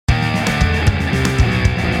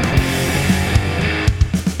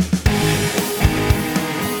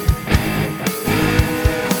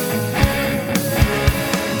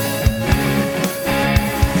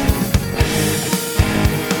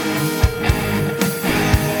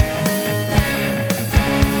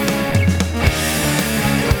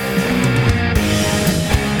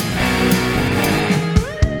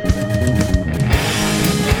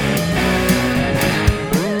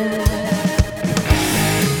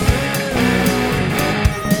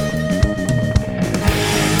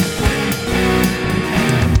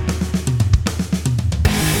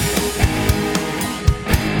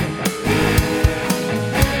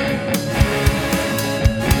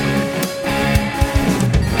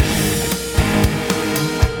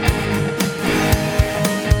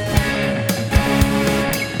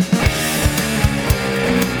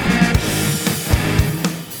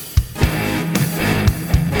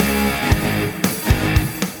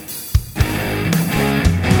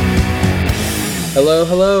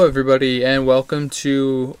Hello, everybody, and welcome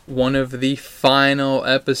to one of the final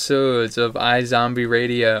episodes of iZombie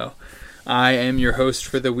Radio. I am your host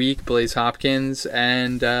for the week, Blaze Hopkins,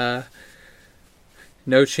 and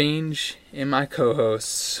no change in my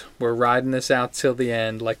co-hosts. We're riding this out till the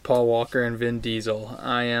end, like Paul Walker and Vin Diesel.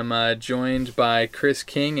 I am joined by Chris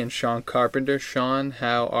King and Sean Carpenter. Sean,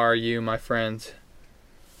 how are you, my friend?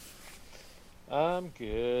 I'm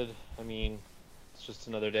good. It's just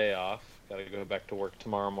another day off. Gotta go back to work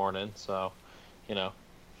tomorrow morning, so,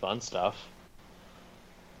 fun stuff.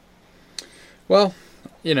 Well,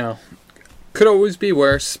 could always be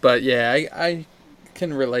worse, but yeah, I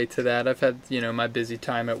can relate to that. I've had, my busy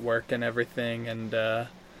time at work and everything, and the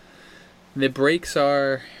breaks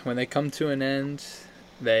are, when they come to an end,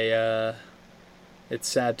 it's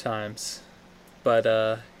sad times.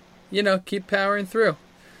 But, keep powering through.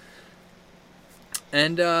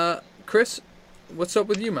 And, Chris, what's up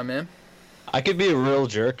with you, my man? I could be a real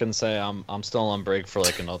jerk and say I'm still on break for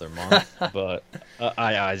like another month, but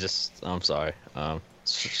I'm sorry.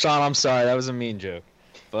 Sean, I'm sorry, that was a mean joke.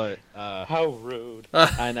 But how rude.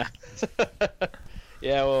 I know.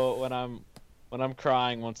 Yeah, well, when I'm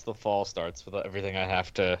crying once the fall starts with everything I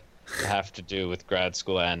have to do with grad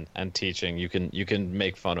school and teaching, you can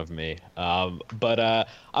make fun of me. But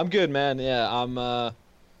I'm good, man. Yeah, I'm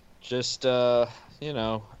just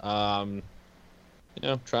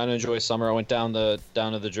trying to enjoy summer. I went down to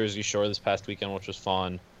the Jersey Shore this past weekend, which was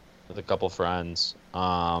fun, with a couple friends.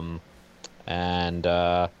 Life's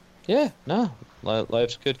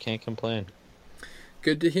good. Can't complain.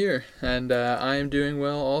 Good to hear. And I am doing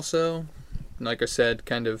well also. Like I said,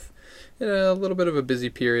 kind of a little bit of a busy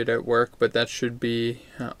period at work, but that should be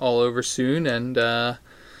all over soon. And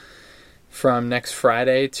from next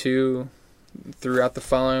Friday to throughout the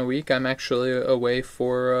following week, I'm actually away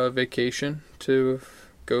for a vacation to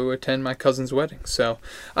go attend my cousin's wedding. So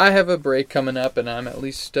I have a break coming up, and I'm at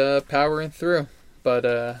least powering through. But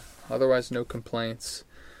otherwise, no complaints.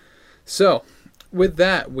 So with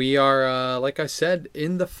that, we are, like I said,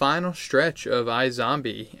 in the final stretch of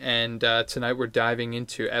iZombie. And tonight we're diving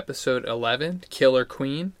into episode 11, Killer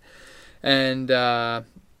Queen. And I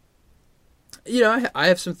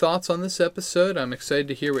have some thoughts on this episode. I'm excited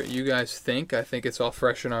to hear what you guys think. I think it's all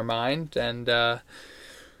fresh in our mind, and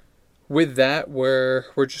with that, we're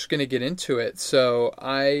just gonna get into it. So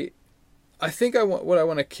I think what I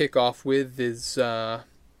want to kick off with is the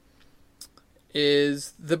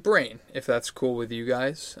brain, if that's cool with you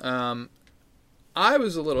guys. I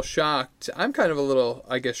was a little shocked. I'm kind of a little,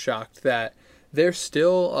 I guess, shocked that they're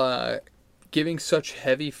still giving such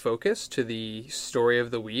heavy focus to the story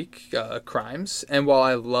of the week, crimes. And while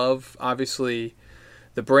I love, obviously,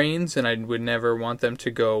 the brains, and I would never want them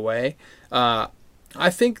to go away, I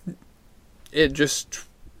think it just,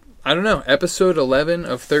 I don't know, episode 11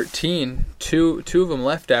 of 13, two of them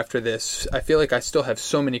left after this. I feel like I still have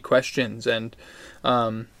so many questions, and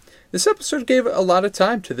this episode gave a lot of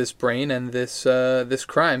time to this brain and this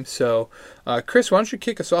crime. So, Chris, why don't you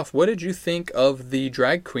kick us off? What did you think of the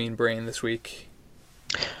drag queen brain this week?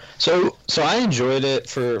 So I enjoyed it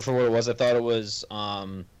for what it was. I thought it was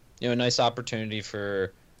a nice opportunity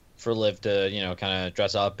for Liv to kind of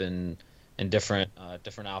dress up in different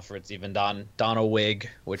outfits, even don a wig,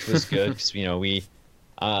 which was good because we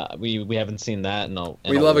haven't seen that in a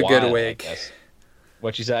we love a while, a good wig.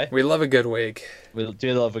 What you say? We love a good wig. We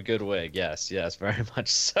do love a good wig. Yes, very much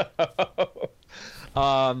so.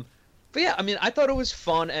 But yeah, I thought it was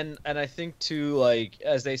fun, and I think too, like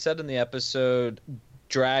as they said in the episode,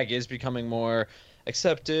 drag is becoming more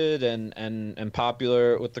accepted and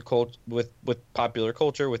popular with the with popular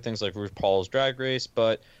culture, with things like RuPaul's Drag Race.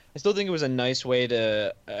 But I still think it was a nice way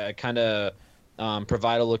to kind of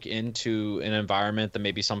provide a look into an environment that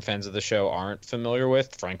maybe some fans of the show aren't familiar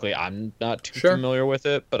with. Frankly, I'm not too familiar with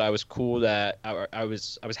it, but I was cool that I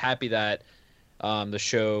was happy that the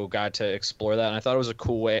show got to explore that, and I thought it was a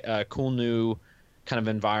cool new kind of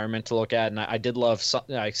environment to look at. And I did love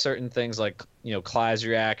certain things like Clyde's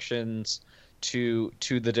reactions to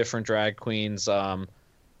the different drag queens.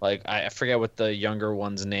 Like I forget what the younger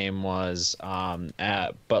one's name was,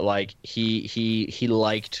 but like he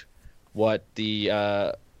liked what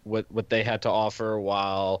the what they had to offer,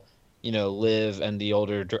 while Liv and the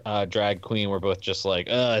older drag queen were both just like,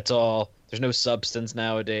 there's no substance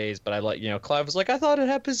nowadays. But I like, Clive was like, I thought it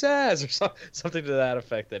had pizzazz, or something to that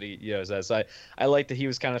effect that he says. So I like that he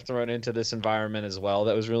was kind of thrown into this environment as well.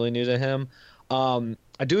 That was really new to him.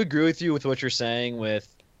 I do agree with you with what you're saying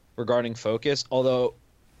regarding focus, although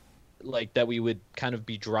like that we would kind of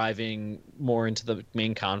be driving more into the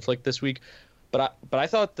main conflict this week. but I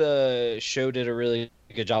thought the show did a really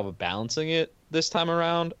good job of balancing it this time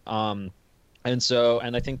around. And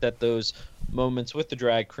I think that those moments with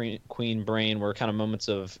the queen brain were kind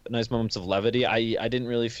of nice moments of levity. I didn't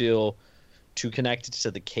really feel too connected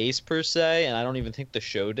to the case per se, and I don't even think the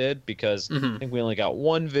show did, because I think we only got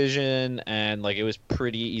one vision and like it was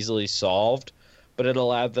pretty easily solved, but it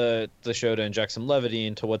allowed the show to inject some levity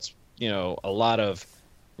into what's, a lot of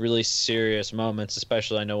really serious moments,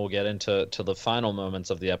 especially I know we'll get into the final moments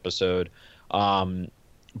of the episode.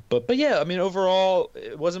 But yeah, I mean, overall,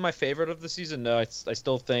 it wasn't my favorite of the season. No, I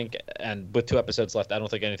still think, and with 2 episodes left, I don't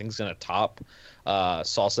think anything's gonna top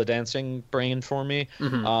Salsa Dancing Brain for me.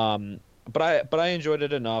 But I enjoyed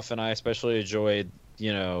it enough, and I especially enjoyed,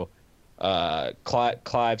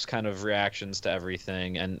 Clive's kind of reactions to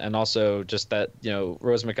everything, and also just that,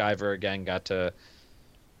 Rose McIver again got to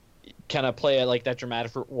kind of play like that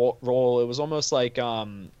dramatic role. It was almost like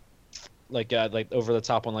over the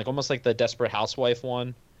top one, like almost like the Desperate Housewife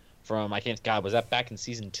one from, was that back in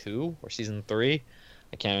season 2 or season 3?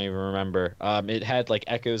 I can't even remember. It had like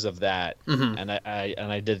echoes of that, and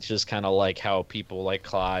I did just kind of like how people like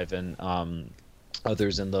Clive and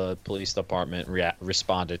others in the police department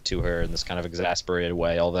responded to her in this kind of exasperated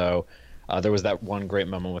way. Although there was that one great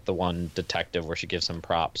moment with the one detective where she gives him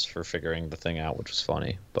props for figuring the thing out, which was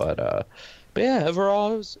funny. But yeah,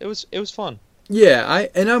 overall it was fun. Yeah,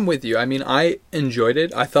 I'm with you. I mean, I enjoyed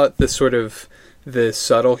it. I thought the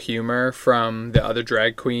subtle humor from the other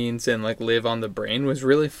drag queens and like Liv on the Brain was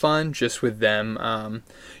really fun, just with them,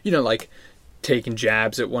 like taking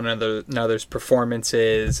jabs at one another's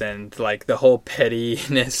performances and like the whole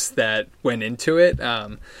pettiness that went into it.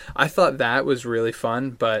 I thought that was really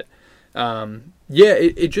fun, but yeah,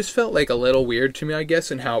 it just felt like a little weird to me, I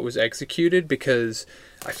guess, in how it was executed, because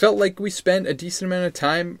I felt like we spent a decent amount of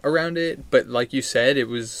time around it, but like you said, it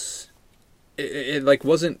like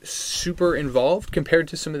wasn't super involved compared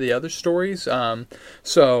to some of the other stories.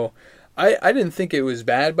 So I didn't think it was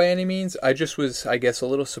bad by any means. I just was, I guess, a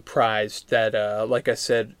little surprised that, like I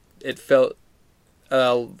said, it felt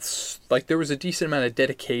like there was a decent amount of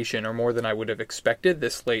dedication, or more than I would have expected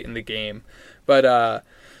this late in the game. But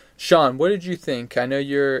Sean, what did you think? I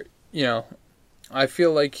know I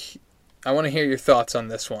feel like I want to hear your thoughts on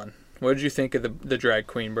this one. What did you think of the drag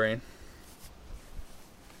queen brain?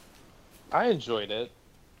 I enjoyed it.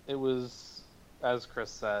 It was, as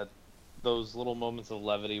Chris said, those little moments of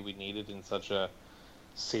levity we needed in such a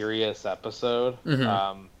serious episode.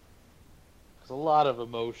 Because a lot of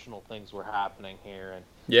emotional things were happening here, and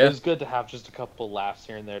it was good to have just a couple laughs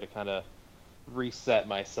here and there to kind of reset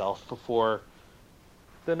myself before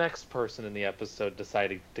the next person in the episode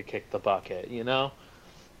decided to kick the bucket,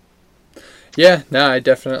 Yeah, no, I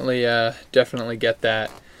definitely get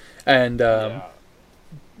that. And yeah.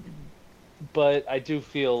 But I do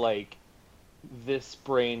feel like this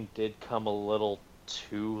brain did come a little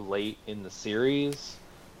too late in the series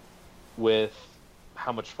with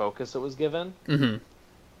how much focus it was given.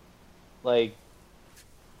 Like,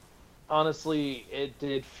 honestly, it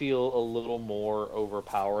did feel a little more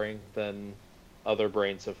overpowering than other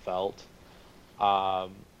brains have felt.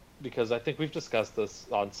 Because I think we've discussed this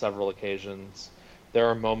on several occasions. There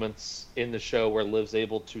are moments in the show where Liv's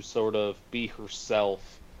able to sort of be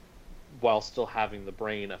herself while still having the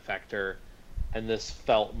brain affect her, and this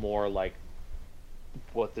felt more like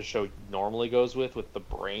what the show normally goes with the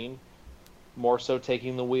brain more so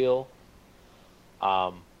taking the wheel.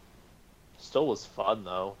 Still was fun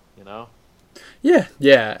though,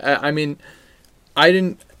 Yeah. I mean,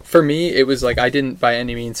 for me, it was like I didn't by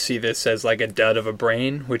any means see this as like a dud of a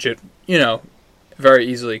brain, which it, very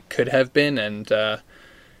easily could have been, and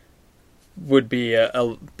would be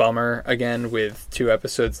a bummer again with 2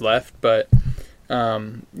 episodes left. But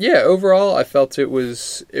yeah, overall, I felt it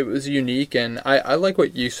was unique, and I like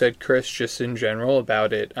what you said, Chris, just in general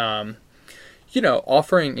about it.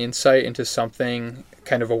 Offering insight into something,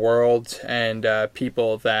 kind of a world and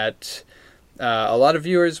people that a lot of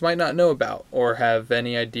viewers might not know about or have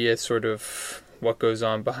any idea sort of what goes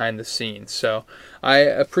on behind the scenes. So I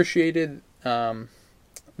appreciated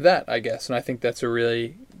that, I guess, and I think that's a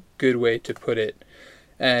really good way to put it.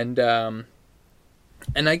 And I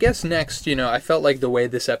guess next, I felt like the way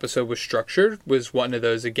this episode was structured was one of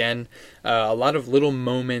those, again, a lot of little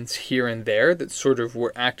moments here and there that sort of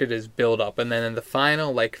were acted as build up, and then in the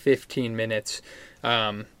final 15 minutes,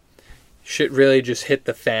 shit really just hit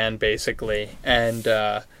the fan, basically. And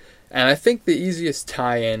I think the easiest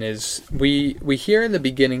tie-in is we hear in the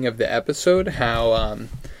beginning of the episode how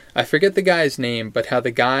I forget the guy's name, but how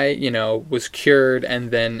the guy was cured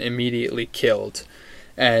and then immediately killed,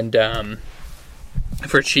 and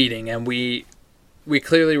for cheating. And we we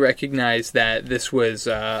clearly recognize that this was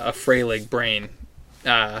a Freylig brain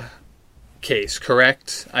case,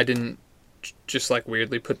 correct? I didn't just like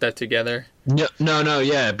weirdly put that together. No,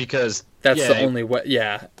 yeah, because that's the only way.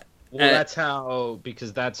 Yeah. Well, that's how we,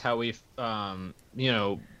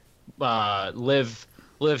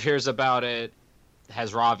 Liv hears about it,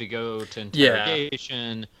 has Ravi go to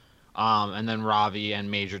interrogation, and then Ravi and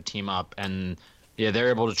Major team up, and they're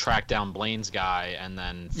able to track down Blaine's guy and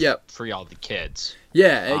then free all the kids.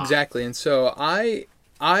 Yeah, exactly. And so I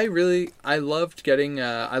loved getting.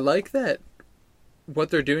 I like that what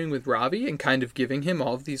they're doing with Ravi and kind of giving him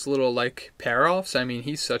all of these little like pair-offs. I mean,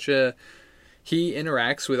 he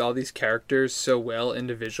interacts with all these characters so well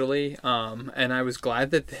individually, and I was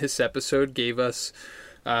glad that this episode gave us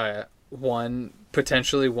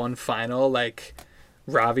potentially one final like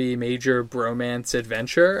Ravi Major bromance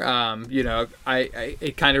adventure.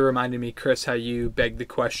 It kind of reminded me, Chris, how you begged the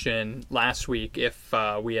question last week if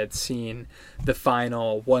we had seen the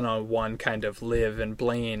final one-on-one kind of Liv and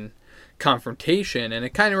Blaine confrontation, and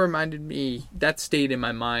it kind of reminded me, that stayed in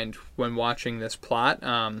my mind when watching this plot.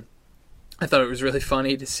 I thought it was really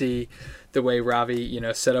funny to see the way Ravi,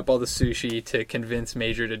 set up all the sushi to convince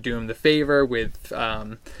Major to do him the favor with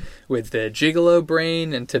the gigolo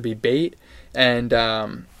brain and to be bait. And I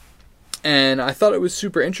thought it was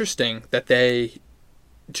super interesting that they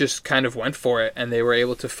just kind of went for it and they were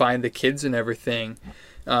able to find the kids and everything.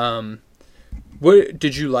 What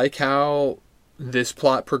did you like how this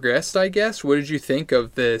plot progressed, I guess? What did you think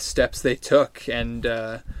of the steps they took? And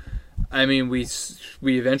I mean, we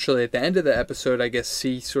eventually at the end of the episode, I guess,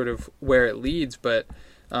 see sort of where it leads. But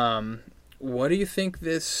what do you think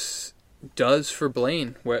this does for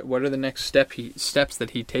Blaine? What are the next steps that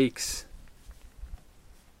he takes?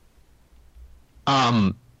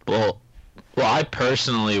 Well, I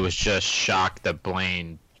personally was just shocked that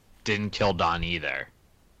Blaine didn't kill Don either.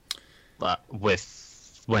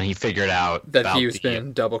 When he figured out that he was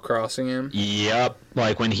been double crossing him. Yep,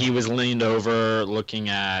 like when he was leaned over looking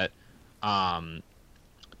at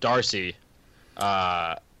Darcy,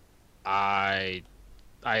 I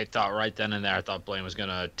thought right then and there, I thought Blaine was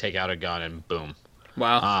gonna take out a gun and boom.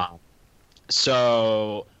 Wow.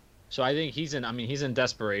 So I think he's in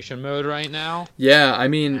desperation mode right now. Yeah, I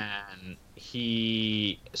mean, and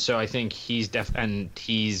I think he's gonna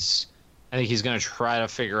try to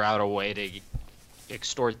figure out a way to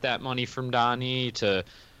extort that money from Donnie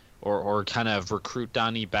or kind of recruit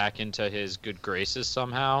Donnie back into his good graces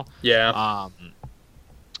somehow. Yeah.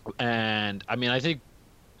 And I mean, I think,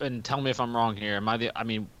 and tell me if I'm wrong here.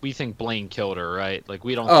 We think Blaine killed her, right? Like,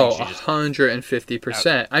 we don't think she just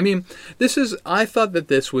 150%. I mean, I thought that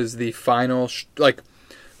this was the final,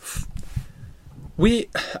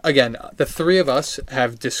 the three of us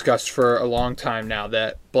have discussed for a long time now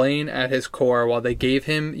that Blaine, at his core, while they gave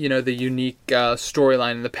him, the unique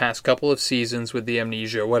storyline in the past couple of seasons with the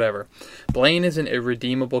amnesia, whatever, Blaine is an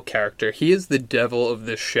irredeemable character. He is the devil of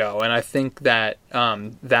this show, and I think that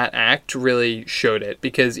that act really showed it,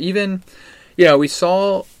 because even, we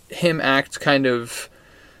saw him act kind of,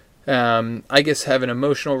 I guess, have an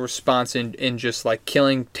emotional response in just like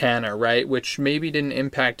killing Tanner, right? Which maybe didn't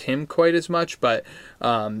impact him quite as much, but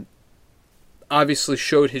obviously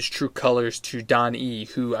showed his true colors to Don E,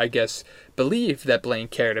 who I guess believed that Blaine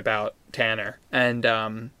cared about Tanner. And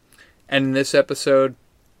in this episode,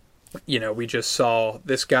 we just saw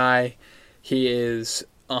this guy. He is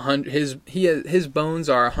his bones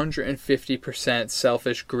are 150%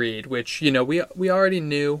 selfish greed, which we already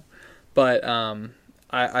knew, but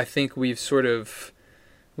I think we've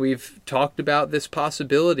talked about this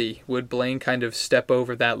possibility. Would Blaine kind of step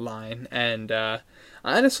over that line? And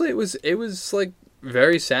honestly, it was like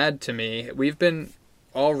very sad to me. We've been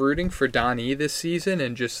all rooting for Donnie this season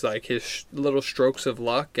and just like his little strokes of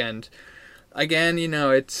luck. And again,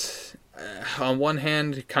 it's on one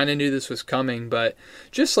hand, kind of knew this was coming, but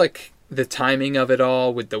just like the timing of it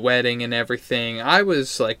all with the wedding and everything, I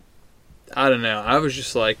was like, I don't know. I was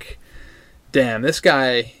just like, damn, this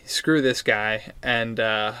guy, screw this guy. And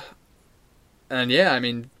yeah, I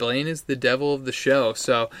mean, Blaine is the devil of the show.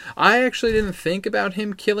 So I actually didn't think about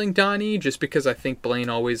him killing Donnie, just because I think Blaine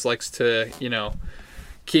always likes to,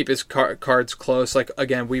 keep his cards close. Like,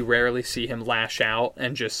 again, we rarely see him lash out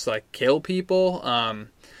and just like kill people.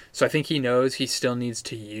 So I think he knows he still needs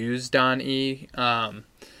to use Don E.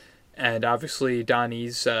 And obviously Don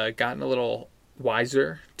E's gotten a little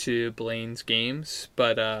wiser to Blaine's games,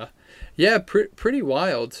 but yeah, pretty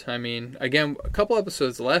wild. I mean, again, a couple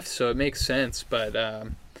episodes left, so it makes sense, but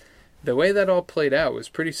the way that all played out was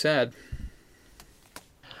pretty sad.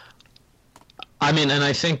 I mean, and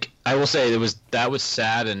I think I will say that was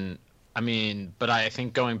sad, and I mean, but I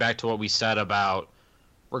think going back to what we said about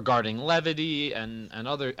regarding levity and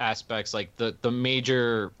other aspects, like the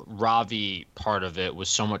major Ravi part of it was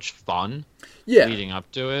so much fun Yeah, leading up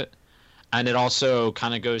to it. And it also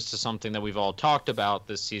kind of goes to something that we've all talked about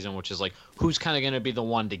this season, which is like who's kind of going to be the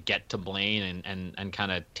one to get to Blaine and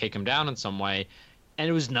kind of take him down in some way. And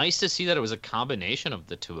it was nice to see that it was a combination of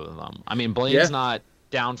the two of them. I mean, yeah. Blaine's not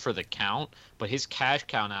down for the count, but his cash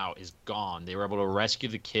count out is gone. They were able to rescue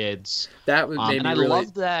the kids. That made And me I really.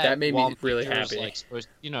 love that That made while me really Major's, happy. like, supposed,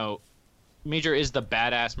 Major is the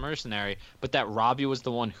badass mercenary, but that Robbie was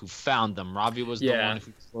the one who found them. Robbie was the Yeah. one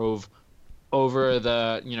who drove over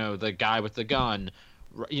the guy with the gun,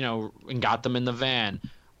 and got them in the van.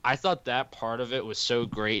 I thought that part of it was so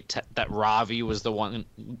great that Ravi was the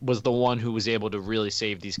one who was able to really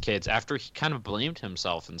save these kids after he kind of blamed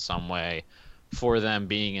himself in some way for them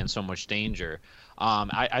being in so much danger.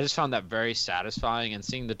 I just found that very satisfying, and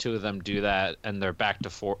seeing the two of them do that, and they're back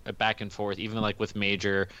and forth, even like with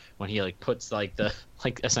Major when he like puts like the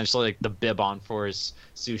essentially like the bib on for his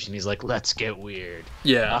sushi, and he's like, "Let's get weird."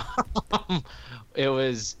 Yeah. It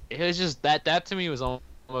was just that to me was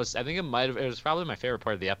almost, I think it was probably my favorite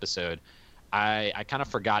part of the episode. I kind of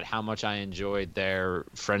forgot how much I enjoyed their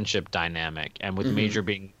friendship dynamic, and with Major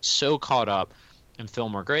being so caught up in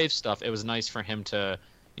Fillmore Graves stuff, it was nice for him to,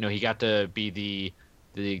 he got to be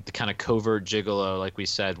the kind of covert gigolo, like we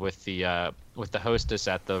said, with the hostess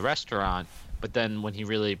at the restaurant. But then when he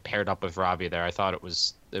really paired up with Robbie there, I thought it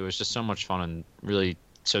was just so much fun and really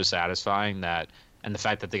so satisfying and the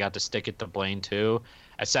fact that they got to stick it to Blaine too.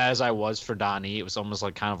 As sad as I was for Donnie, it was almost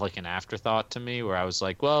like kind of like an afterthought to me, where I was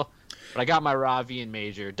like, well, but I got my Ravi and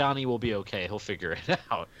Major. Donnie will be okay. He'll figure it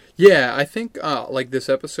out. Yeah, I think like this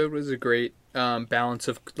episode was a great balance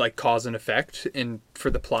of like cause and effect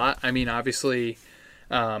for the plot. I mean, obviously,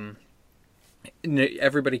 everybody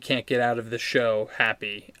can't get out of the show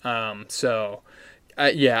happy. So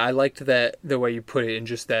yeah, I liked that the way you put it, and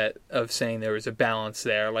just that of saying there was a balance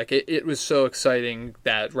there. Like it was so exciting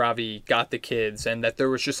that Ravi got the kids, and that there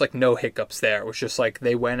was just like no hiccups there. It was just like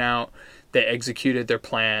they went out, they executed their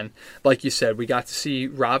plan. Like you said, we got to see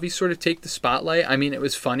Ravi sort of take the spotlight. I mean, it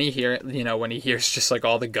was funny here, when he hears just like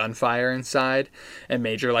all the gunfire inside, and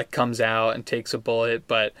Major like comes out and takes a bullet.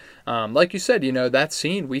 But like you said, that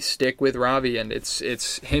scene, we stick with Ravi, and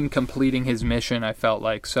it's him completing his mission. I felt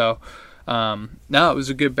like so. No, it was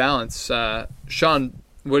a good balance. Sean,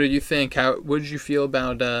 what did you think? What did you feel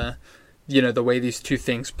about the way these two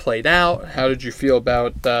things played out? How did you feel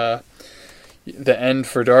about the end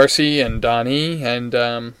for Darcy and Donnie? And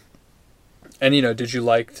did you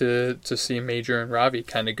like to see Major and Ravi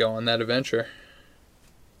kind of go on that adventure?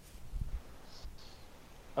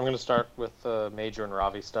 I'm going to start with the Major and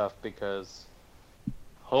Ravi stuff because,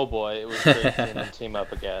 oh boy, it was great seeing them team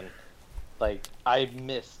up again. Like, I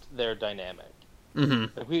missed their dynamic.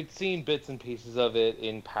 Mm-hmm. Like, we'd seen bits and pieces of it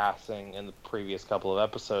in passing in the previous couple of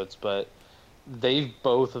episodes, but they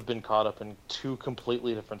both have been caught up in two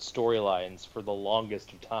completely different storylines for the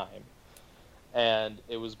longest of time. And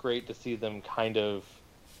it was great to see them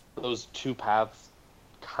those two paths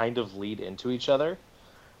kind of lead into each other.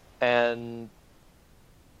 And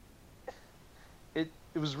it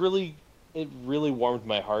really warmed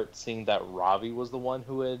my heart seeing that Ravi was the one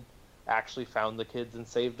who had actually found the kids and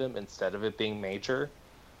saved them instead of it being Major.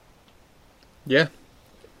 Yeah.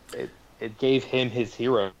 It gave him his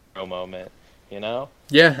hero moment,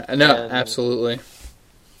 Yeah, no, absolutely.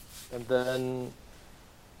 And then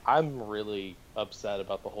I'm really upset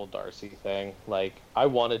about the whole Darcy thing. Like, I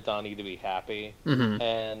wanted Donnie to be happy. Mm-hmm.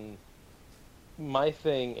 And my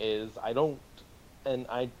thing is, in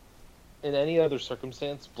any other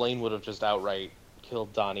circumstance, Blaine would have just outright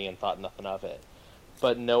killed Donnie and thought nothing of it.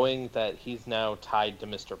 But knowing that he's now tied to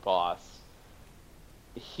Mr. Boss,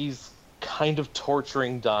 he's kind of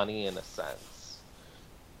torturing Donnie in a sense.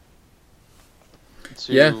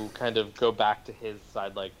 To kind of go back to his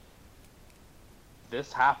side, like,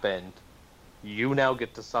 this happened, you now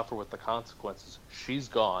get to suffer with the consequences. She's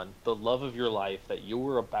gone. The love of your life that you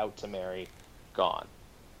were about to marry, gone.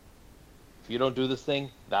 If you don't do this thing,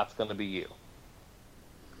 that's going to be you.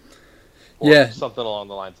 Or something along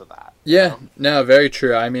the lines of that. Yeah, no, very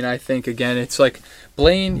true. I mean, I think, again, it's like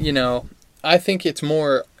Blaine, I think it's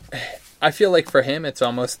more, I feel like for him, it's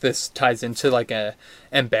almost, this ties into like a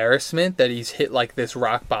embarrassment that he's hit like this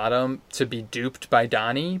rock bottom to be duped by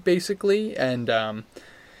Donnie, basically. And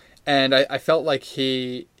I felt like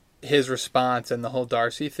his response and the whole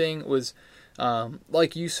Darcy thing was,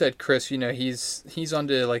 like you said, Chris, he's on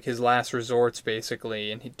to like his last resorts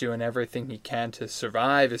basically, and he's doing everything he can to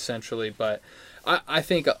survive essentially. But I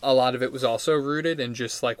think a lot of it was also rooted in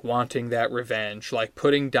just like wanting that revenge, like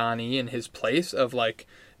putting Donnie in his place of like,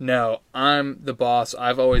 no, I'm the boss.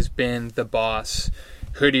 I've always been the boss.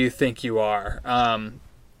 Who do you think you are?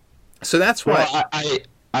 So that's why. Well,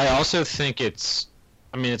 I also think it's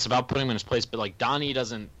about putting him in his place, but like Donnie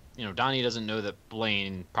doesn't know that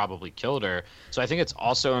Blaine probably killed her. So I think it's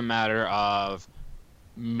also a matter of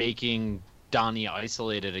making Donnie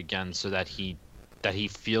isolated again so that he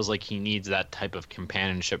feels like he needs that type of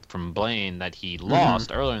companionship from Blaine that he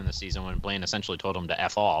lost earlier in the season when Blaine essentially told him to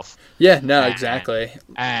F off. Yeah, no, exactly.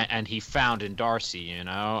 And he found in Darcy, you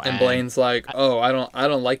know. And Blaine's like, "Oh, I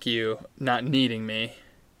don't like you not needing me."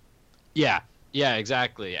 Yeah,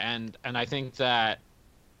 exactly. And I think that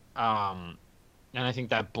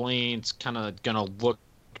Blaine's kind of gonna look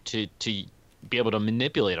to be able to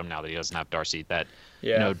manipulate him now that he doesn't have Darcy. That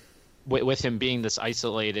you know, with him being this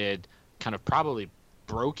isolated, kind of probably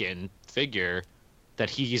broken figure, that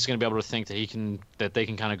he's going to be able to think that they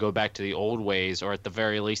can kind of go back to the old ways, or at the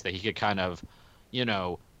very least that he could kind of, you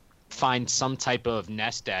know, find some type of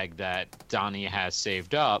nest egg that Donnie has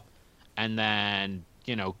saved up, and then,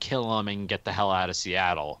 you know, kill him and get the hell out of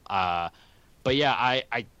Seattle. But yeah,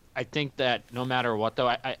 I think that no matter what,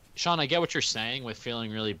 though, Sean, I get what you're saying with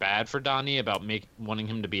feeling really bad for Donnie about wanting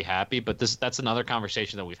him to be happy, but that's another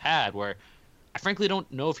conversation that we've had where I frankly don't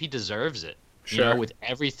know if he deserves it. Sure. You know, with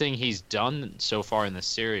everything he's done so far in this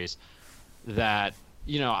series, that,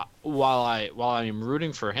 you know, while I'm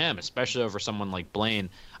rooting for him, especially over someone like Blaine,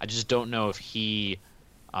 I just don't know if he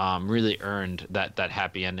really earned that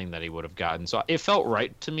happy ending that he would have gotten. So it felt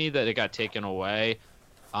right to me that it got taken away.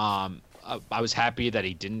 I was happy that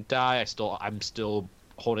he didn't die. I'm still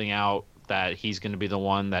holding out that he's going to be the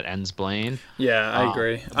one that ends Blaine. Yeah, I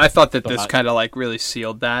agree. I thought that this but- kind of like really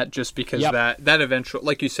sealed that, just because Yep. that eventual,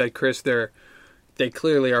 like you said, Chris, they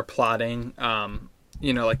clearly are plotting,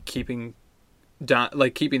 you know, like keeping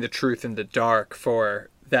the truth in the dark for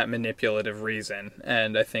that manipulative reason.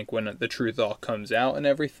 And I think when the truth all comes out and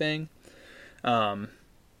everything,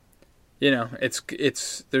 you know,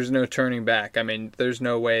 it's there's no turning back. I mean, there's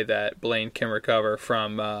no way that Blaine can recover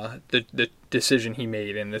from the decision he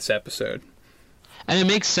made in this episode. And it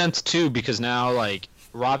makes sense too, because now, like,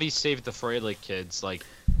 Ravi saved the Fraley kids. Like,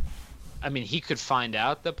 I mean, he could find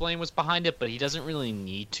out that Blaine was behind it, but he doesn't really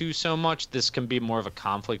need to so much. This can be more of a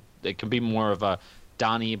conflict. It can be more of a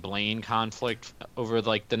Donnie Blaine conflict over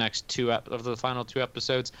like the next the final two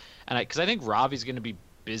episodes. And because I think Ravi's going to be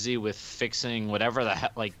busy with fixing whatever the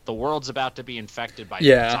hell, like the world's about to be infected by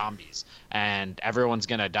zombies and everyone's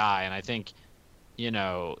going to die. And I think, you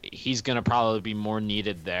know, he's going to probably be more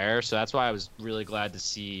needed there. So that's why I was really glad to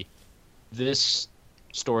see this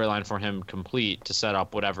storyline for him complete to set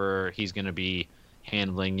up whatever he's going to be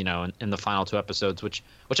handling, you know, in the final two episodes, which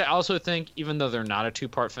I also think, even though they're not a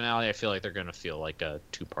two-part finale, I feel like they're going to feel like a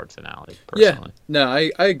two-part finale, personally. Yeah, no,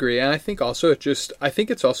 I agree. And I think also I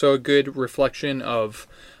think it's also a good reflection of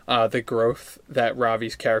the growth that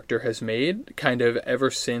Ravi's character has made, kind of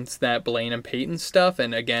ever since that Blaine and Peyton stuff,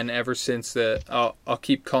 and again, ever since I'll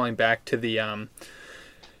keep calling back to the,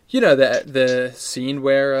 you know, the scene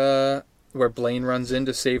where Blaine runs in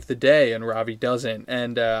to save the day and Ravi doesn't.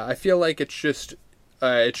 And I feel like it's just,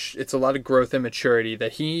 it's a lot of growth and maturity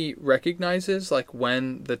that he recognizes, like,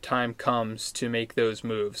 when the time comes to make those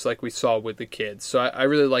moves, like we saw with the kids. So I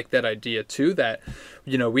really like that idea too, that,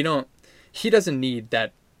 you know, he doesn't need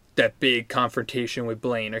that big confrontation with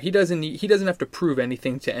Blaine, or he doesn't have to prove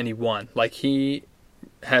anything to anyone. Like, he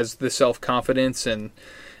has the self-confidence and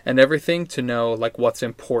everything to know, like, what's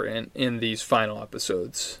important in these final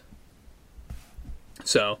episodes.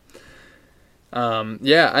 So,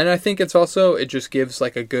 yeah, and I think it just gives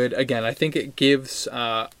like a good, again, I think it gives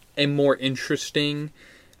a more interesting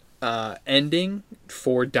ending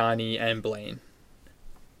for Donnie and Blaine.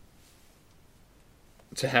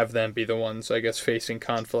 To have them be the ones, I guess, facing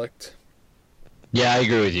conflict. Yeah, I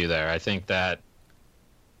agree with you there. I think that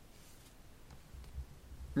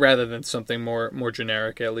rather than something more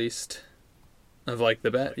generic, at least, of like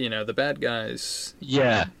the bad guys.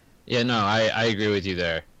 Yeah, no, I agree with you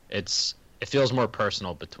there. It feels more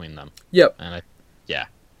personal between them. Yep. And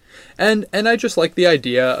And I just like the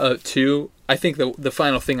idea too. I think the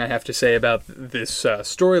final thing I have to say about this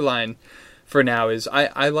storyline for now is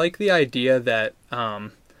I like the idea that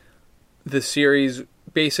the series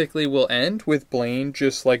basically will end with Blaine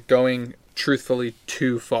just like going truthfully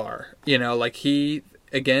too far. You know, like he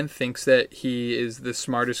again thinks that he is the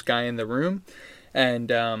smartest guy in the room,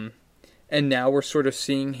 and and now we're sort of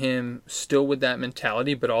seeing him still with that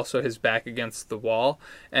mentality, but also his back against the wall.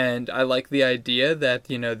 And I like the idea that,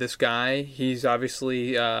 this guy, he's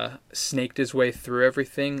obviously snaked his way through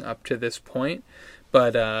everything up to this point,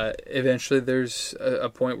 but eventually there's a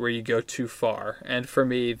point where you go too far. And for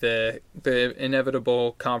me, the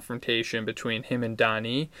inevitable confrontation between him and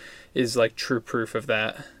Donnie is like true proof of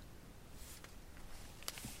that.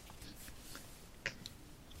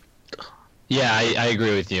 Yeah, I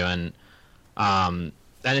agree with you, and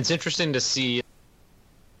it's interesting to see.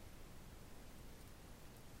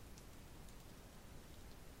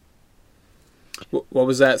 What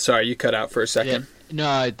was that? Sorry, you cut out for a second. Yeah,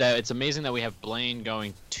 no, that it's amazing that we have Blaine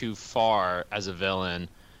going too far as a villain,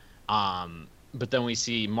 but then we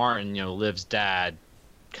see Martin, Liv's dad,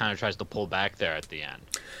 kind of tries to pull back there at the end.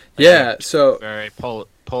 Yeah, so very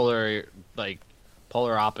polar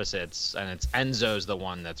opposites, and it's Enzo's the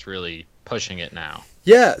one that's really pushing it now.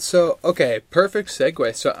 Yeah, so, okay, perfect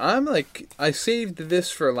segue. So I saved this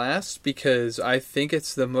for last because I think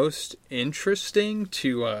it's the most interesting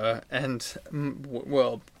to,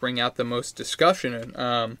 bring out the most discussion.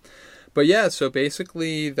 But yeah, so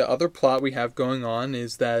basically the other plot we have going on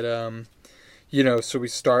is that, so we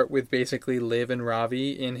start with basically Liv and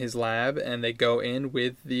Ravi in his lab, and they go in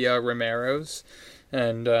with the Romeros,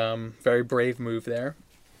 and very brave move there.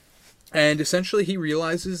 And essentially he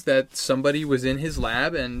realizes that somebody was in his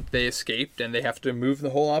lab and they escaped and they have to move the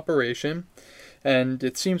whole operation. And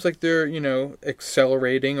it seems like they're,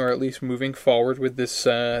 accelerating or at least moving forward with this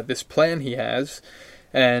this plan he has.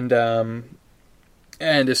 And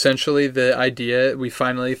essentially the idea, we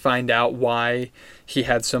finally find out why he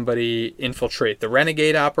had somebody infiltrate the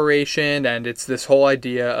Renegade operation, and it's this whole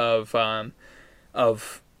idea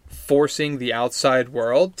of forcing the outside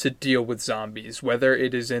world to deal with zombies, whether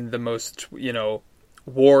it is in the most,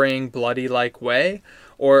 warring, bloody-like way,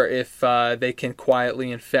 or if they can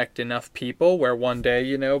quietly infect enough people where one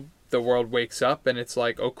day, the world wakes up and it's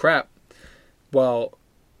like, oh crap, well,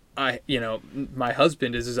 my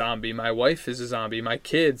husband is a zombie, my wife is a zombie, my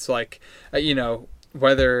kids,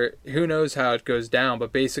 whether, who knows how it goes down,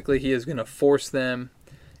 but basically he is going to force them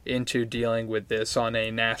into dealing with this on a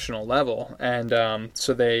national level. And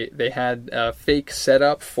so they had a fake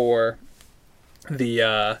setup for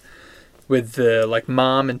the with the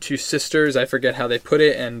mom and two sisters, I forget how they put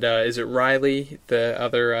it, and is it Riley, the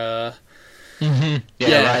other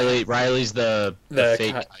Riley's the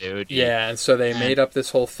fake coyote. Yeah, and so they made up this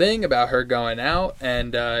whole thing about her going out,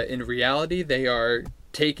 and in reality they are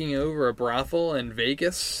taking over a brothel in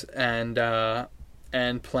Vegas,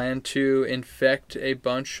 and plan to infect a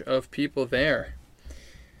bunch of people there.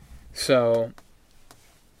 So,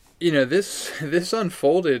 this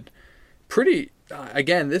unfolded pretty...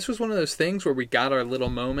 Again, this was one of those things where we got our little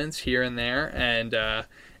moments here and there, and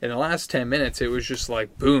in the last 10 minutes, it was just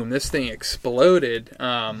like, boom, this thing exploded.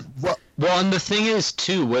 Well, and the thing is,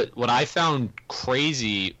 too, what I found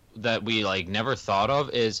crazy that we, never thought of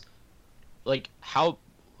is, how...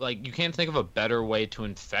 you can't think of a better way to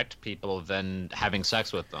infect people than having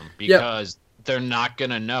sex with them, because they're not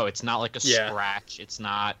gonna know. It's not like a scratch. It's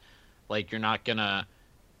not you're not gonna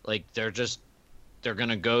they're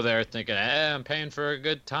gonna go there thinking, I'm paying for a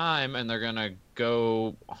good time, and they're gonna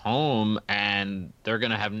go home and they're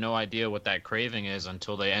gonna have no idea what that craving is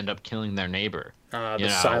until they end up killing their neighbor. The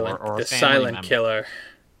silent killer.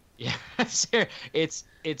 Yeah,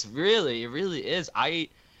 it really is.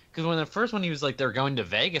 Because when the first one he was they're going to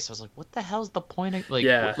Vegas, I was like, what the hell's the point of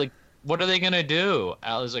what are they gonna do?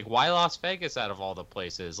 I was like, why Las Vegas out of all the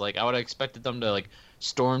places? I would have expected them to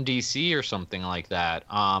storm DC or something like that.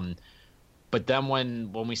 But then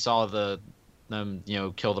when we saw them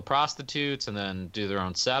kill the prostitutes and then do their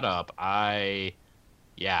own setup, I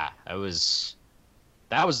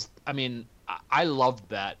loved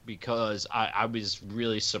that, because I was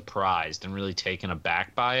really surprised and really taken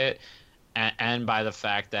aback by it. And by the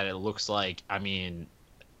fact that it looks like,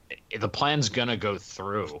 the plan's gonna go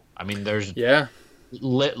through. There's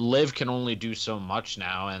Liv can only do so much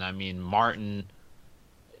now, and Martin,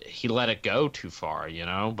 he let it go too far,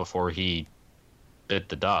 before he bit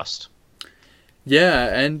the dust. Yeah,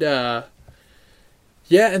 and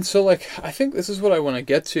so I think this is what I want to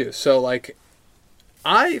get to. So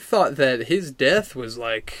I thought that his death was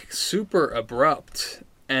super abrupt.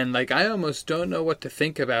 And I almost don't know what to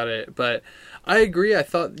think about it, but I agree. I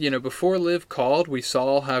thought, before Liv called, we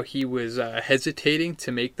saw how he was hesitating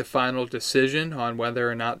to make the final decision on whether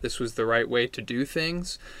or not this was the right way to do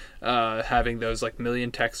things. Having those million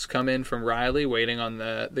texts come in from Riley, waiting on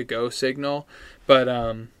the go signal, but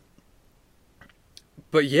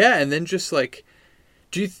yeah, and then just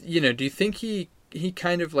do you think he he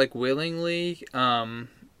kind of like willingly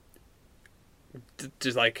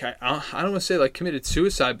just like I don't want to say like committed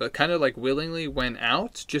suicide, but kind of like willingly went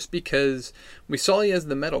out just because we saw he has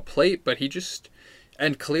the metal plate, but he just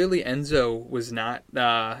and clearly Enzo was not.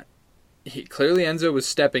 Clearly Enzo was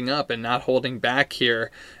stepping up and not holding back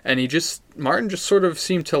here, and Martin just sort of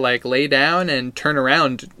seemed to like lay down and turn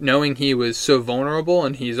around, knowing he was so vulnerable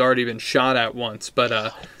and he's already been shot at once.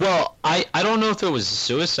 But well, I don't know if it was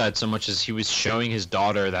suicide so much as he was showing his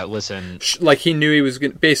daughter that listen, like he knew he was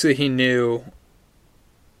gonna, basically he knew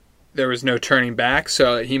there was no turning back,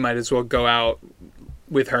 so he might as well go out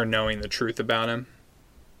with her knowing the truth about him.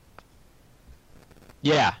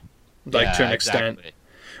 Yeah, like yeah, to an exactly. extent.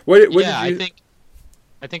 What yeah, did you...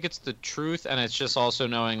 I think it's the truth, and it's just also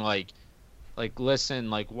knowing like listen,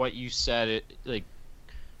 like what you said, like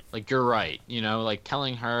you're right, you know, like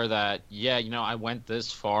telling her that yeah, you know, I went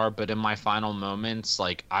this far, but in my final moments,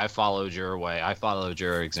 like I followed your way, I followed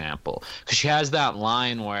your example, because she has that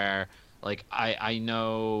line where like I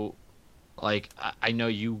know. Like, I know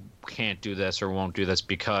you can't do this or won't do this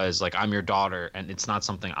because, like, I'm your daughter, and it's not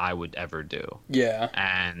something I would ever do. Yeah.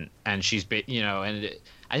 And she's, you know, and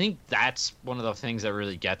I think that's one of the things that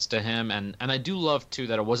really gets to him. And I do love, too,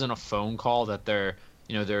 that it wasn't a phone call, that they're,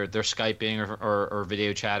 you know, they're Skyping or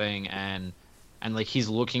video chatting, and like, he's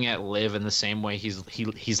looking at Liv in the same way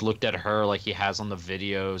he's looked at her, like he has on the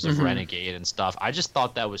videos of Renegade and stuff. I just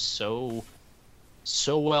thought that was so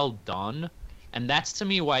well done. And that's to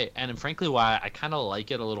me why, and frankly why I kind of like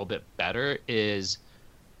it a little bit better, is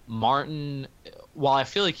Martin, while I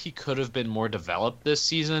feel like he could have been more developed this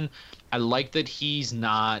season, I like that he's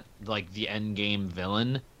not like the end game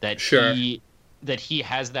villain, that he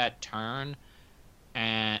has that turn,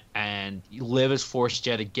 and Liv is forced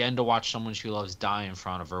yet again to watch someone she loves die in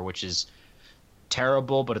front of her, which is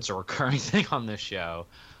terrible, but it's a recurring thing on this show.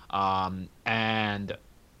 And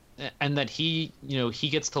that he, you know, he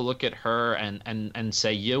gets to look at her and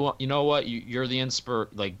say, you know what, you're the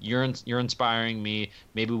you're inspiring me.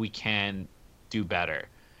 Maybe we can do better.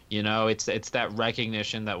 You know, it's that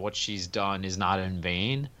recognition that what she's done is not in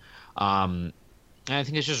vain. And I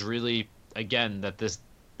think it's just really, again, that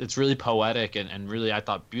it's really poetic and really, I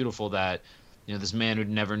thought, beautiful that, you know, this man who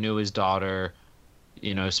never knew his daughter,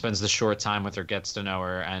 you know, spends the short time with her, gets to know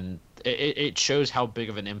her, and it shows how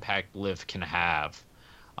big of an impact Liv can have.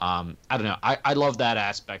 I don't know. I love that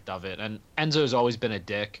aspect of it. And Enzo's always been a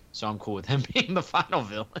dick, so I'm cool with him being the final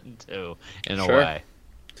villain, too, in a way.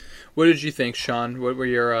 What did you think, Sean? What were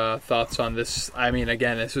your thoughts on this? I mean,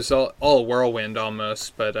 again, this was all whirlwind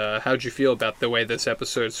almost, but how did you feel about the way this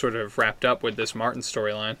episode sort of wrapped up with this Martin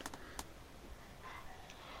storyline?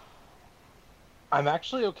 I'm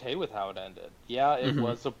actually okay with how it ended. Yeah, it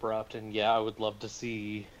was abrupt, and yeah, I would love to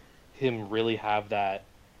see him really have that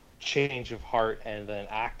change of heart and then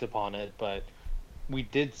act upon it, but we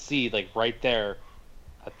did see, like, right there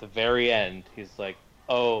at the very end, he's like,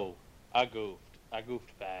 oh, I goofed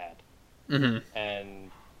bad,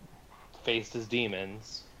 and faced his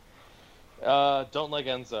demons. Don't like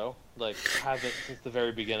Enzo, like, haven't since the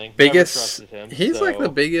very beginning. Never trusted him, he's like the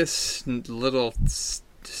biggest little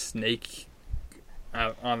snake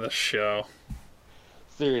out on the show.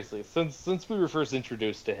 Seriously, since we were first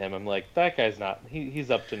introduced to him, I'm like, that guy's not.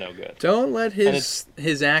 He's up to no good. Don't let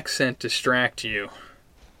his accent distract you.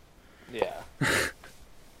 Yeah.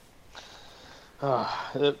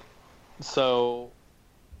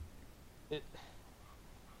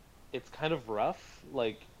 It's kind of rough,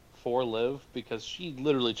 like, for Liv, because she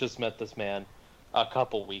literally just met this man a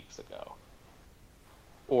couple weeks ago,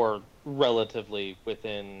 or relatively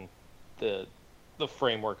within the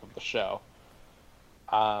framework of the show.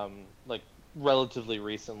 Like, relatively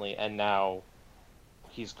recently, and now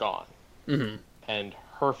he's gone. And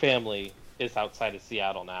her family is outside of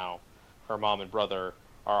Seattle now. Her mom and brother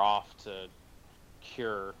are off to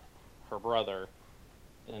cure her brother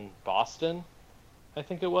in Boston, I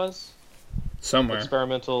think it was. Somewhere.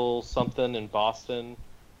 Experimental something in Boston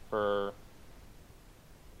for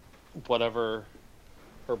whatever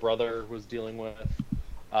her brother was dealing with.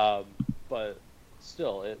 But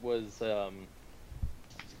still, it was...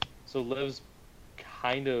 So Liv's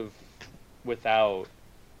kind of without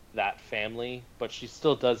that family, but she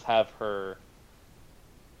still does have her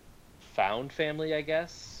found family, I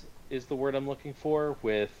guess, is the word I'm looking for,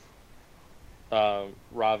 with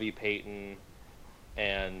Ravi, Peyton,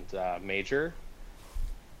 and Major.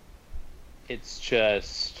 It's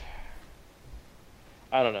just...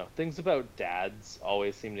 I don't know. Things about dads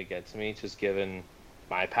always seem to get to me, just given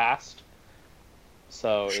my past.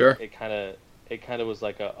 So sure. It kind of was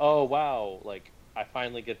like oh wow, like I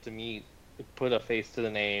finally get to put a face to the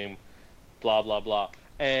name blah blah blah,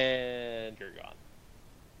 and you're gone.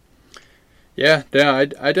 Yeah,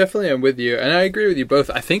 I definitely am with you, and I agree with you both.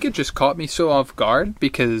 I think it just caught me so off guard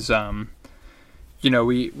because, we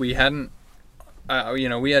hadn't,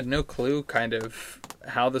 we had no clue kind of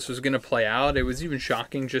how this was going to play out. It was even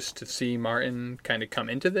shocking just to see Martin kind of come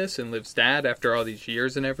into this and Liv's dad after all these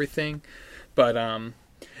years and everything. But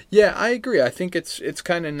yeah, I agree. I think it's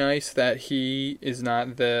kind of nice that he is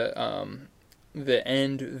not the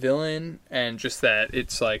end villain, and just that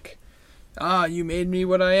it's like, you made me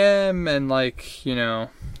what I am, and like, you're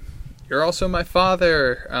also my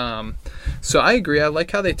father. So I agree. I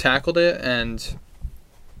like how they tackled it, and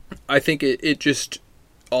I think it just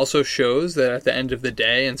also shows that at the end of the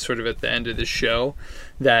day, and sort of at the end of the show,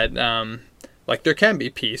 that like there can be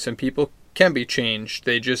peace and people can be changed.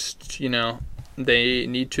 They just, they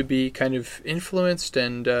need to be kind of influenced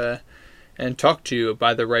and talked to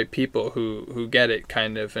by the right people who get it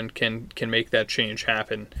kind of and can make that change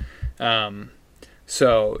happen.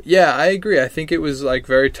 So yeah, I agree. I think it was like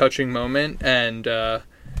very touching moment, and I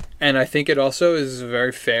think it also is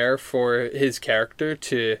very fair for his character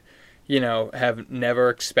to, have never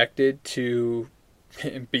expected to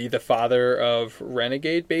be the father of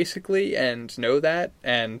Renegade, basically, and know that,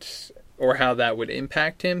 or how that would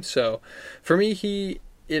impact him. So for me,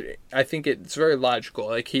 I think it's very logical.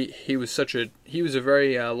 Like he was a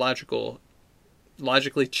very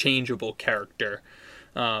logically changeable character,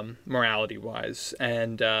 morality wise,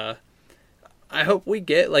 and I hope we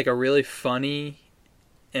get like a really funny,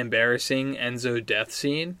 embarrassing Enzo death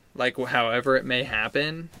scene, like however it may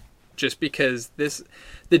happen, just because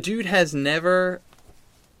the dude has never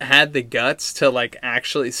had the guts to like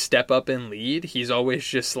actually step up and lead. He's always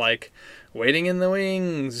just like waiting in the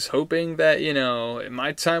wings, hoping that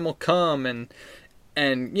my time will come, and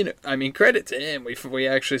I mean, credit to him, we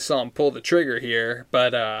actually saw him pull the trigger here,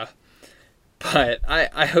 but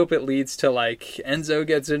I hope it leads to like Enzo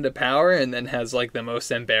gets into power and then has like the most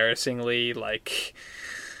embarrassingly like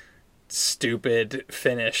stupid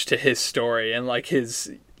finish to his story, and like his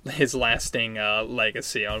lasting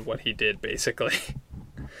legacy on what he did, basically.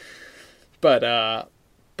 But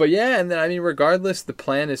yeah, and then I mean, regardless, the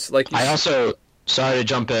plan is like. Sorry to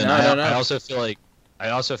jump in. No. I also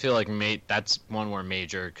feel like that's one where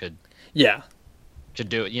Major could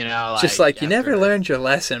do it. Just like you never learned your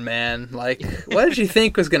lesson, man. Like, what did you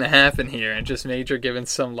think was gonna happen here? And just Major giving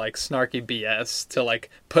some like snarky BS to like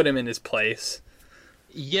put him in his place.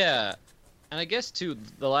 Yeah. And I guess, too,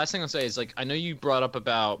 the last thing I'll say is, like, I know you brought up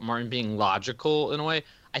about Martin being logical in a way.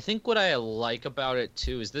 I think what I like about it,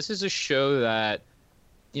 too, is this is a show that,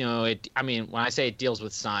 when I say it deals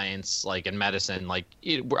with science, like, in medicine, like,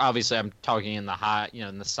 obviously I'm talking in the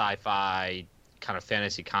in the sci-fi kind of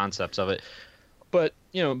fantasy concepts of it. But,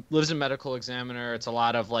 Liv's a medical examiner. It's a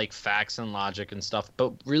lot of, like, facts and logic and stuff.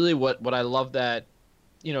 But really what I love that,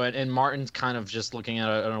 and Martin's kind of just looking at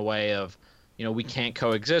it in a way of, we can't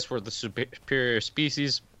coexist. We're the superior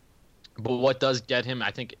species. But what does get him,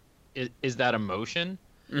 I think, is that emotion.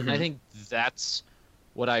 Mm-hmm. And I think that's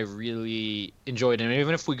what I really enjoyed. And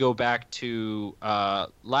even if we go back to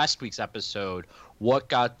last week's episode, what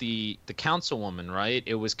got the councilwoman, right?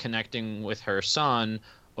 It was connecting with her son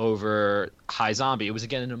over iZombie. It was,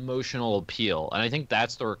 again, an emotional appeal. And I think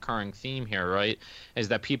that's the recurring theme here, right? Is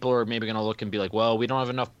that people are maybe going to look and be like, well, we don't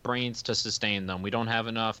have enough brains to sustain them. We don't have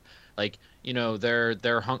enough, like, they're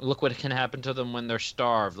look what can happen to them when they're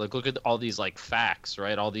starved. Like, look at all these, like, facts,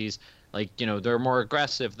 right? All these, like, they're more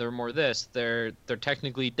aggressive, they're more this, they're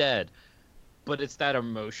technically dead. But it's that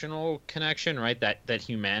emotional connection, right? That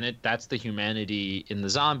humanity, that's the humanity in the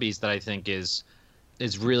zombies that I think is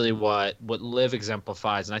really what Liv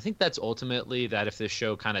exemplifies. And I think that's ultimately that if this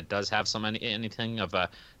show kind of does have anything of a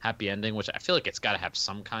happy ending, which I feel like it's got to have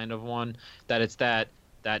some kind of one, that it's that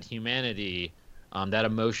humanity, that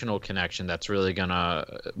emotional connection that's really gonna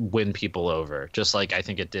win people over, just like I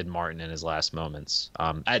think it did Martin in his last moments.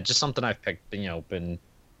 Just something I've been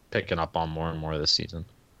picking up on more and more this season.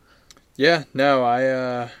 Yeah, no,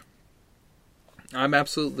 I'm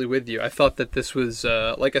absolutely with you. I thought that this was,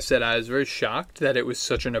 like I said, I was very shocked that it was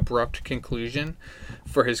such an abrupt conclusion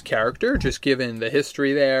for his character, just given the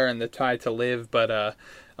history there and the tie to Liv, but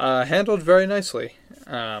handled very nicely.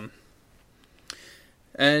 And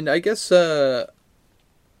I guess the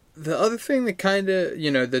other thing that kind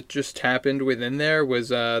of, that just happened within there was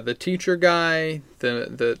the teacher guy,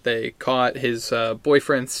 they caught his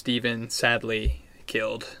boyfriend Steven sadly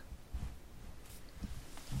killed.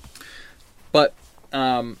 But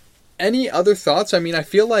any other thoughts? I mean, I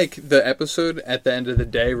feel like the episode at the end of the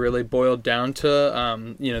day really boiled down to,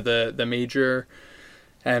 the major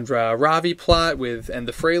Ravi plot and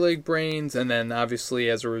the Freylig brains, and then obviously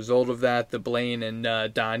as a result of that, the Blaine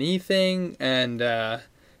and Donnie thing, and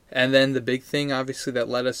then the big thing obviously that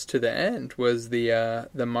led us to the end was the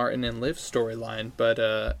Martin and Liv storyline.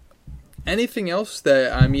 But anything else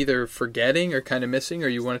that I'm either forgetting or kind of missing, or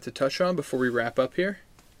you wanted to touch on before we wrap up here?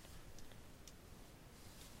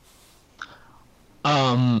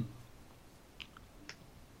 Oh,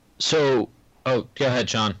 go ahead,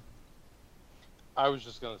 Sean. I was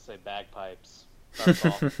just gonna say bagpipes. That's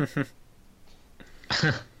all.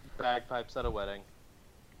 Bagpipes at a wedding.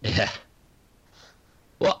 Yeah.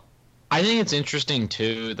 Well, I think it's interesting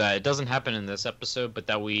too that it doesn't happen in this episode, but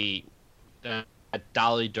that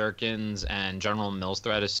Dolly Durkins and General Mills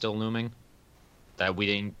threat is still looming. That we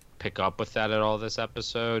didn't pick up with that at all this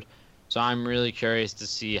episode. So I'm really curious to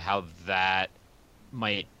see how that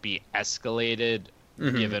might be escalated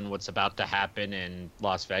given what's about to happen in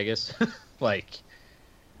Las Vegas.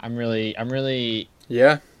 I'm really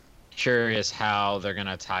curious how they're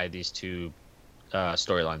gonna tie these two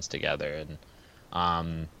storylines together,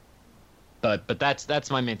 and but that's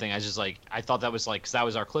my main thing. I thought that was because that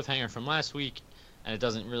was our cliffhanger from last week, and it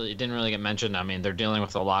didn't really get mentioned. I mean, they're dealing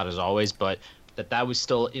with a lot as always, but that was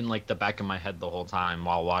still in the back of my head the whole time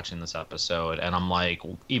while watching this episode, and I'm like,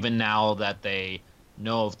 even now that they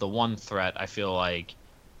know of the one threat, I feel like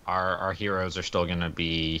our heroes are still gonna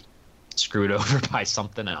be screwed over by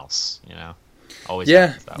something else, always.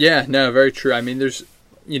 No, very true. I mean, there's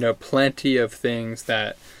plenty of things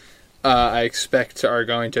that I expect are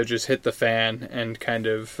going to just hit the fan and kind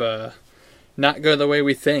of not go the way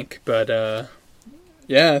we think, but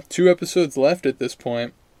 2 episodes left at this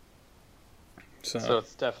point, so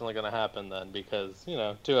it's definitely going to happen then, because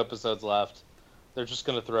 2 episodes left. They're just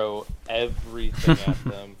going to throw everything at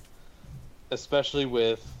them, especially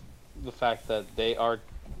with the fact that they are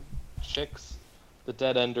chicks. The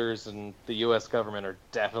Dead Enders and the U.S. government are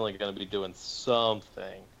definitely going to be doing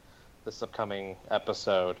something this upcoming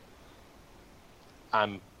episode.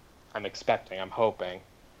 I'm hoping,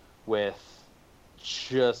 with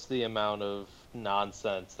just the amount of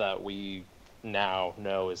nonsense that we now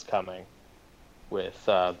know is coming with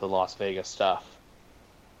the Las Vegas stuff.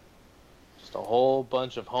 Just a whole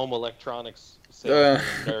bunch of home electronics salesmen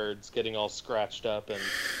and nerds getting all scratched up and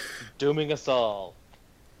dooming us all.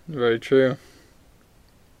 Very true.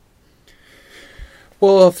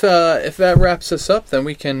 Well, if that wraps us up, then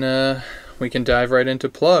we can dive right into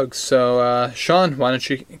plugs. So, Sean, why don't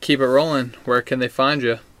you keep it rolling? Where can they find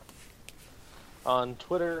you? On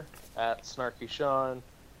Twitter @SnarkySean.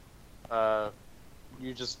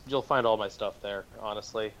 You'll find all my stuff there.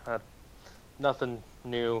 Honestly, nothing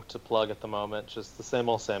new to plug at the moment. Just the same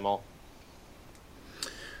old, same old.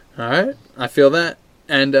 All right, I feel that.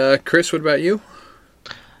 And Chris, what about you?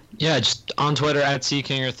 Yeah, just on Twitter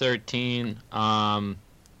 @CKinger13. Kind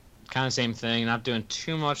of same thing. Not doing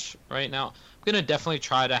too much right now. I'm gonna definitely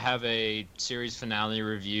try to have a series finale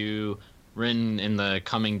review written in the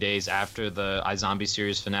coming days after the iZombie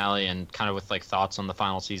series finale, and kind of with thoughts on the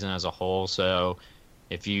final season as a whole. So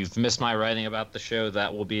if you've missed my writing about the show,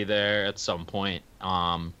 that will be there at some point.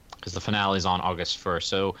 Because the finale is on August 1st.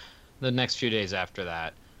 So the next few days after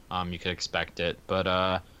that, you could expect it.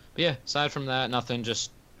 But yeah, aside from that, nothing.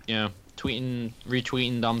 Just tweeting,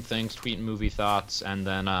 retweeting dumb things, tweeting movie thoughts, and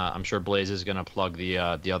then I'm sure Blaze is gonna plug the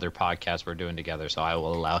other podcast we're doing together, so I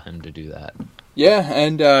will allow him to do that. Yeah,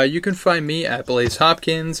 and you can find me at Blaze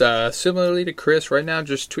Hopkins. Similarly to Chris, right now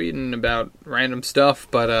just tweeting about random stuff,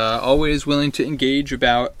 but always willing to engage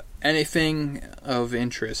about anything of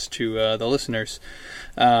interest to the listeners.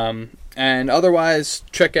 And otherwise,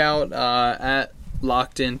 check out at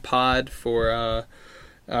Locked In Pod for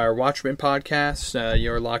our Watchmen podcast.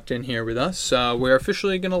 You're locked in here with us. We're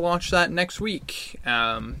officially going to launch that next week.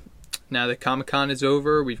 Now that Comic-Con is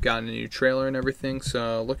over, we've gotten a new trailer and everything,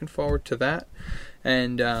 so looking forward to that.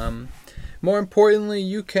 And more importantly,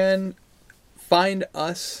 you can find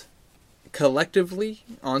us collectively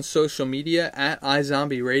on social media at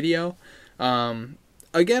iZombie Radio.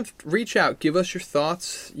 Again, reach out, give us your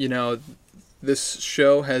thoughts. This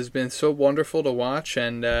show has been so wonderful to watch,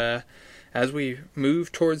 and as we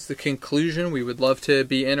move towards the conclusion, we would love to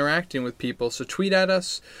be interacting with people. So tweet at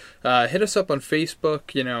us, hit us up on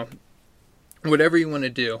Facebook, whatever you want to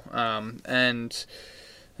do. And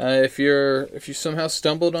if you somehow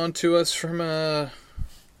stumbled onto us from an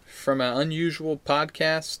unusual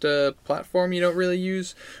podcast platform you don't really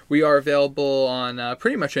use, we are available on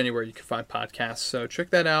pretty much anywhere you can find podcasts. So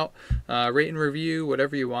check that out. Rate and review,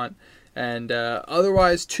 whatever you want. And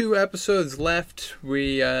otherwise, 2 episodes left.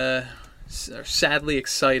 We are sadly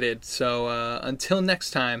excited. So until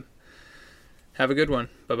next time, Have a good one.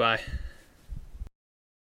 Bye-bye.